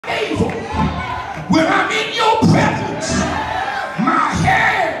faithful. When I'm in your presence, my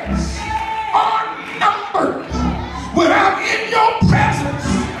hairs are numbered. When I'm in your presence,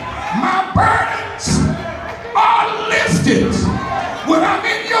 my burdens are lifted. When I'm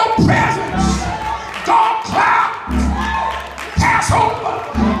in your presence, dark clouds pass over.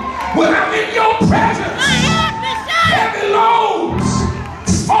 When I'm in your presence, heavy loads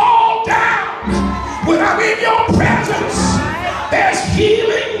fall down. When I'm in your presence, there's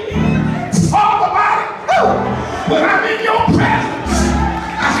healing for the body. When I'm in your presence,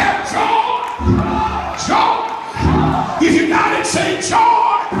 I have joy. Joy. If you got it, say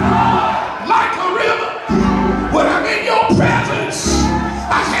joy like a river. When I'm in your presence,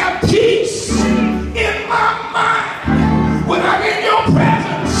 I have peace in my mind. When I'm in your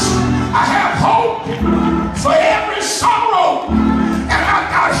presence, I have hope for every sorrow, and I've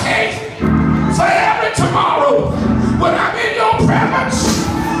got faith for every tomorrow. When I'm in your presence,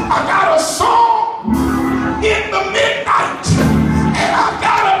 I got a song in the midnight, and I've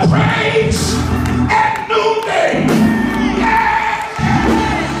got a praise at noonday. Yeah,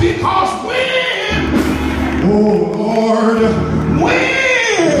 because when, oh Lord, when,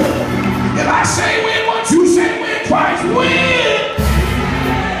 if I say when once, you say when twice, when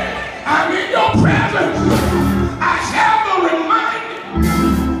I'm in your presence, I have the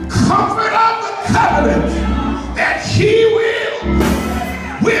reminding comfort of the covenant that he will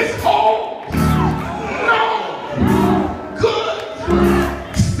withhold no good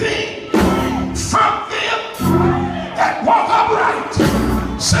thing from them that walk upright.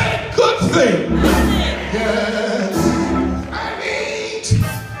 Say good thing. Yes. I need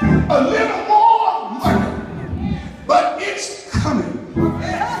a little more money, but it's coming.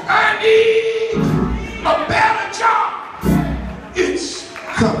 I need a better job. It's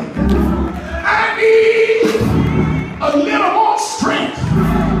coming. I need a little more strength.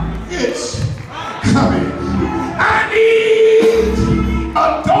 It's coming. I need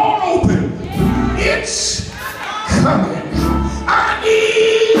a door open. It's coming. I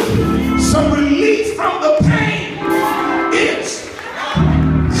need some relief from the pain. It's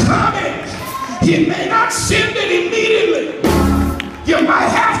coming. He may not send it immediately. You might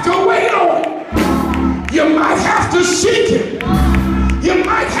have to wait on it. You might have to seek him. You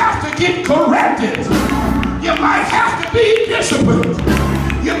might have to get corrected. You might have to be disciplined.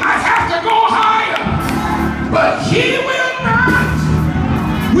 You might have to go higher. But he will not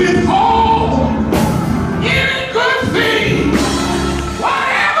withhold any good thing.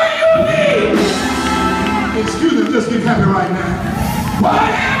 Whatever you need. Excuse me, just get happy right now.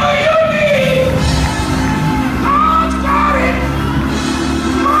 Whatever you need, God's got it.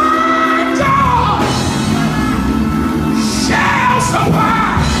 My God shall supply.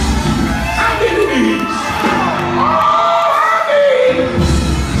 How many needs? All I need.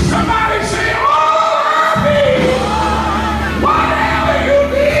 Somebody say, all I need. Whatever you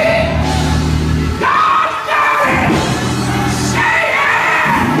need, God's got it. Say it.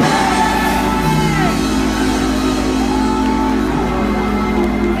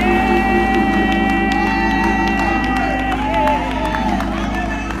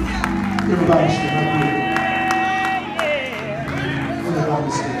 Everybody stand up here.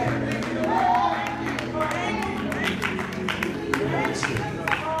 Everybody stand. Everybody stand. Everybody stand.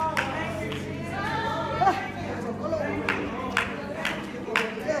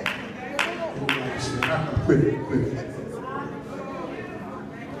 Quit it, quit it.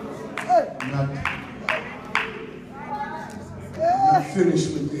 I'm not finished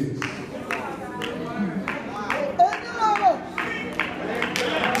with this.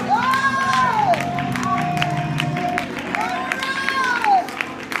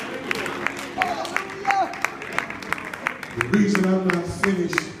 The reason I'm not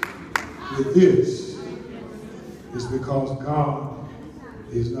finished with this is because God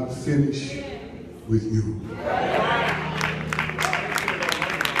is not finished with you.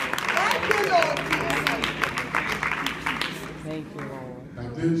 Thank you, Lord.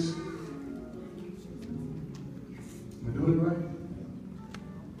 Like this. Am I doing it right?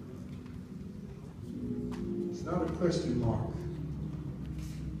 It's not a question mark.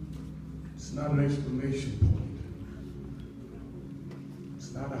 It's not an exclamation point.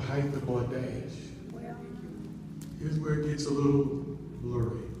 It's not a hyphen or a dash. Here's where it gets a little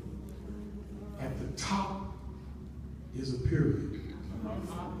blurry. At the top is a period,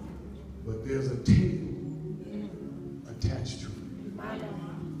 but there's a table attached to it.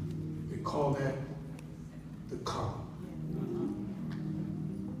 They call that the cont,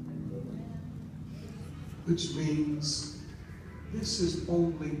 which means this is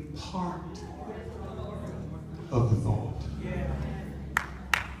only part of the thought.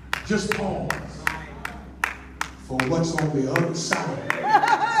 Just pause for what's on the other side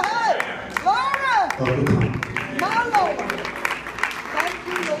of the cont.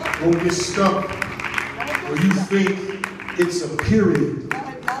 Don't get stuck where you think it's a period.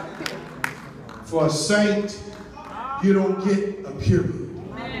 For a saint, you don't get a period.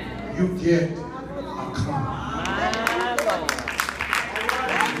 You get a cont.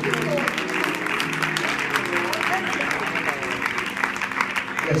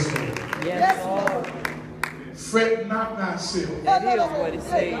 Yes, Lord. Yes, Lord. Fret not thyself. That is what it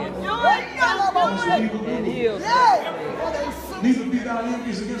says. That is what it Neither be thou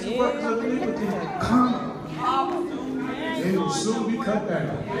envious against the workers of iniquity. Come. They will soon be cut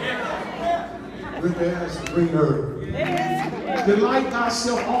down. With their ass and bring herb. Delight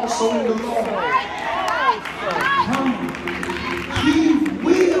thyself also in the Lord. Come. He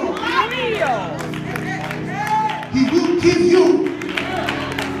will give you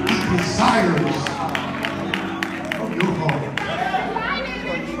the desires of your heart.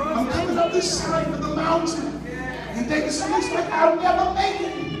 I'm coming up this side of the mountain, and they can say, looks like I'll never make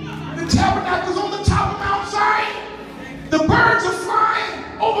it. The tabernacle's on the top of Mount Zion. The birds are flying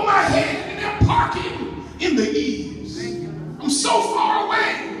over my head, and they're parking in the eaves. I'm so far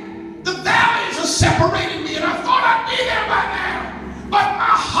away. The valleys are separating me, and I thought I'd be there by now. But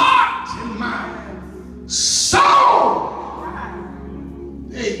my heart and my soul,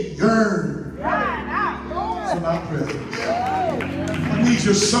 they yearn for my presence. I need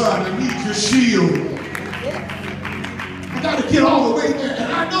your sun. I need your shield. I got to get all the way there.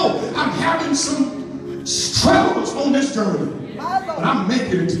 And I know I'm having some struggles on this journey. But I'm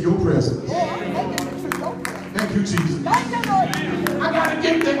making it to your presence. Thank you, Jesus. I got to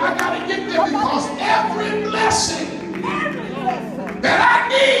get there. I got to get there because every blessing that I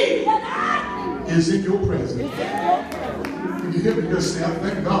need is in your presence. Can you hear me just say, I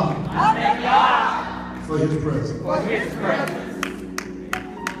thank God for his presence. For his presence.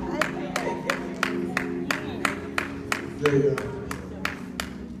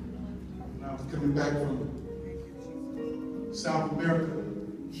 When I was coming back from South America,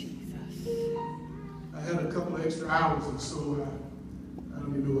 I had a couple of extra hours, and so I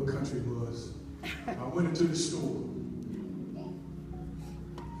don't even know what country it was. I went into the store,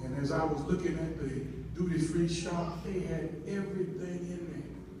 and as I was looking at the duty-free shop, they had everything in there.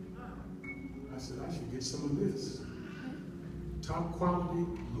 I said, I should get some of this. Top quality,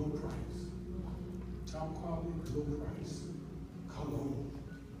 low price. Top quality, low price. Cologne,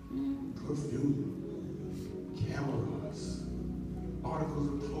 perfume, cameras, articles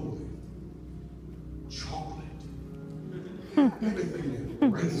of clothing, chocolate, everything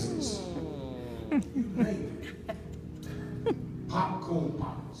in raisins, you name it. Popcorn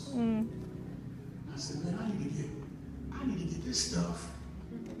bottles. I said, man, I need to get this stuff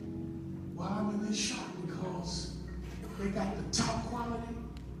while I'm in this shop because they got the top quality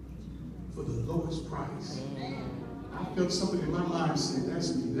for the lowest price. I felt something in my mind say,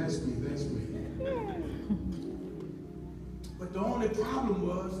 that's me, that's me, that's me. But the only problem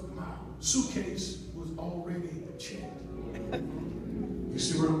was my suitcase was already checked. You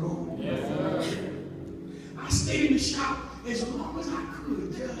see where I'm going? Yes. I stayed in the shop as long as I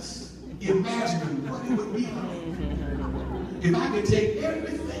could, just imagining what it would be like if I could take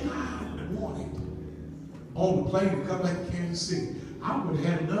everything I wanted on the plane and come back to Kansas City. I would have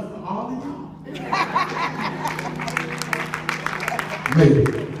had enough for all of y'all. Maybe.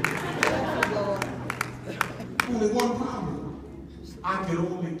 Only one problem. I could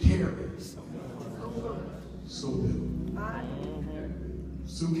only carry so little.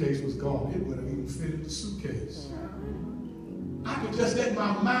 Suitcase was gone. It wouldn't even fit in the suitcase. I could just let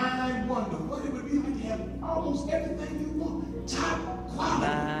my mind wonder what it would be like to have almost everything you want. Top quality.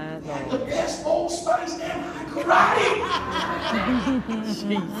 And the best Old Spice and high karate.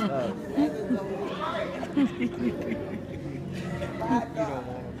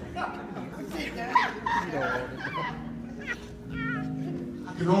 I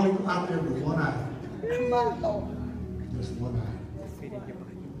could only go out there with one eye. Just one eye.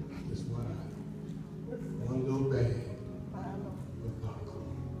 Just one eye. One little bag with popcorn.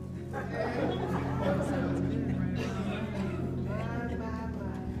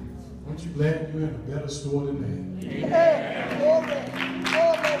 Aren't you glad you're in a better store than that?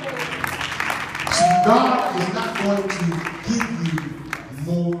 See, God is not going to give you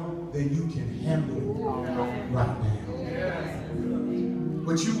more than you can handle right now.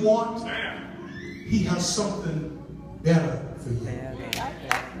 What you want, he has something better for you.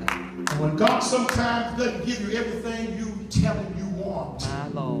 And when God sometimes doesn't give you everything you tell him you want,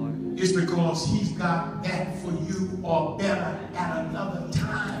 it's because he's got that for you or better at another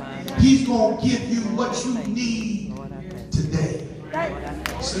time. He's going to give you what you need today.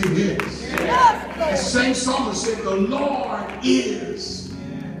 Say this. The same psalmist said, the Lord is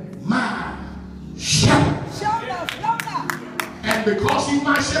my shepherd. And because he's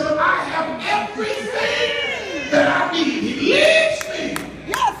my shepherd, I have everything that I need. He leads me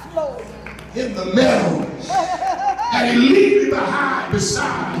in the meadows. And he leads me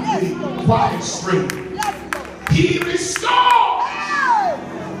beside the quiet stream. He restores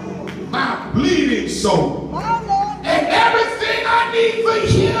my bleeding soul. And everything I need for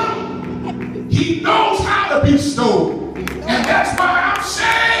him, he knows how to bestow. And that's why I'm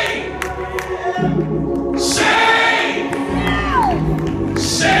saved. Saved.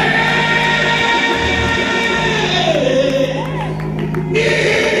 Saved.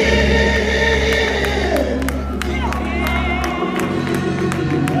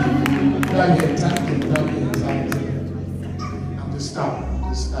 I'm just stopping.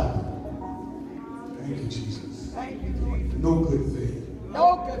 Just stopping. Thank you, Jesus. No good thing. No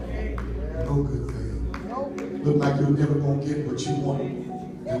good thing. No good thing. No good. Look like you're never going to get what you want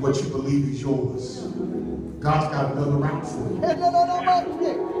and what you believe is yours. God's got another route for you.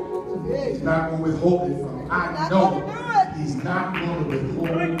 He's not going to withhold it from you. I know he's not going to withhold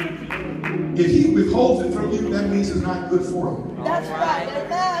it. If he withholds it from you, that means it's not good for you. That's right.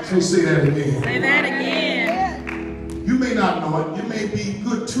 Amen. So say that again. Say that again. You may not know it. It may be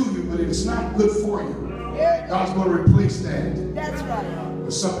good to you, but it's not good for you. God's going to replace that. That's right.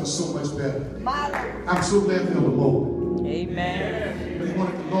 With something so much better. My Lord. I'm so glad for the moment. Amen. We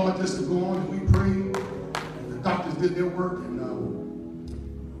wanted the Lord just to go on and we prayed. And the doctors did their work, and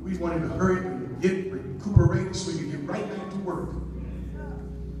we wanted to hurry and get recuperated so you get right back to work.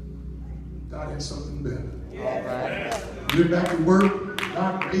 God had something better. All right. We went back to work.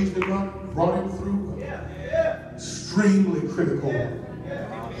 God raised him up, brought him through extremely critical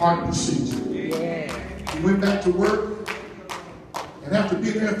heart procedure. Yeah. He went back to work, and after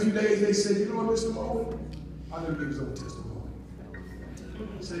being there a few days, they said, you know what, Mr. Morgan? I'll never give his own testimony.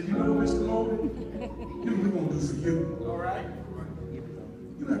 He said, you know what, Mr. Morgan? You know what we're going to do for you. All right.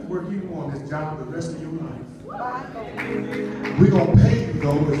 You don't have to work anymore on this job the rest of your life. We're going to pay you,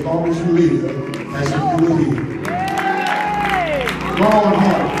 though, as long as you live as if you were here. Go on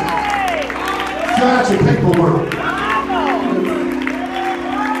home. Fill out your paperwork.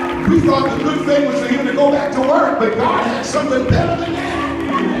 We thought the good thing was for him to go back to work, but God had something better than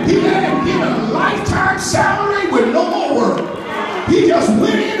that. He let him get a lifetime salary with no more work. He just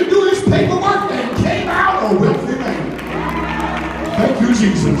went in to do his paperwork and came out a wealthy man. Thank you,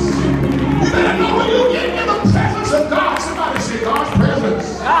 Jesus. You better know when you get in the presence of God. Somebody say God's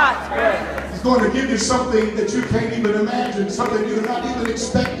presence. God's presence. He's going to give you something that you can't even imagine, something you're not even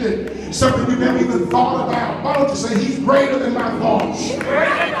expected, something you never even thought about. Why don't you say he's greater than my thoughts?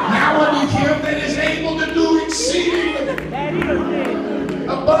 Now unto him that is able to do exceedingly,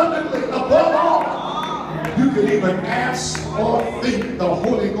 abundantly, above all you can even ask or think. The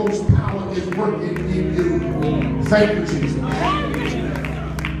Holy Ghost power is working in you. Thank you, Jesus.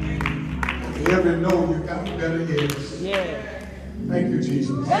 If you ever know you got better years. Yeah. Thank you,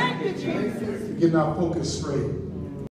 Jesus. Thank you, Jesus. Getting our focus straight.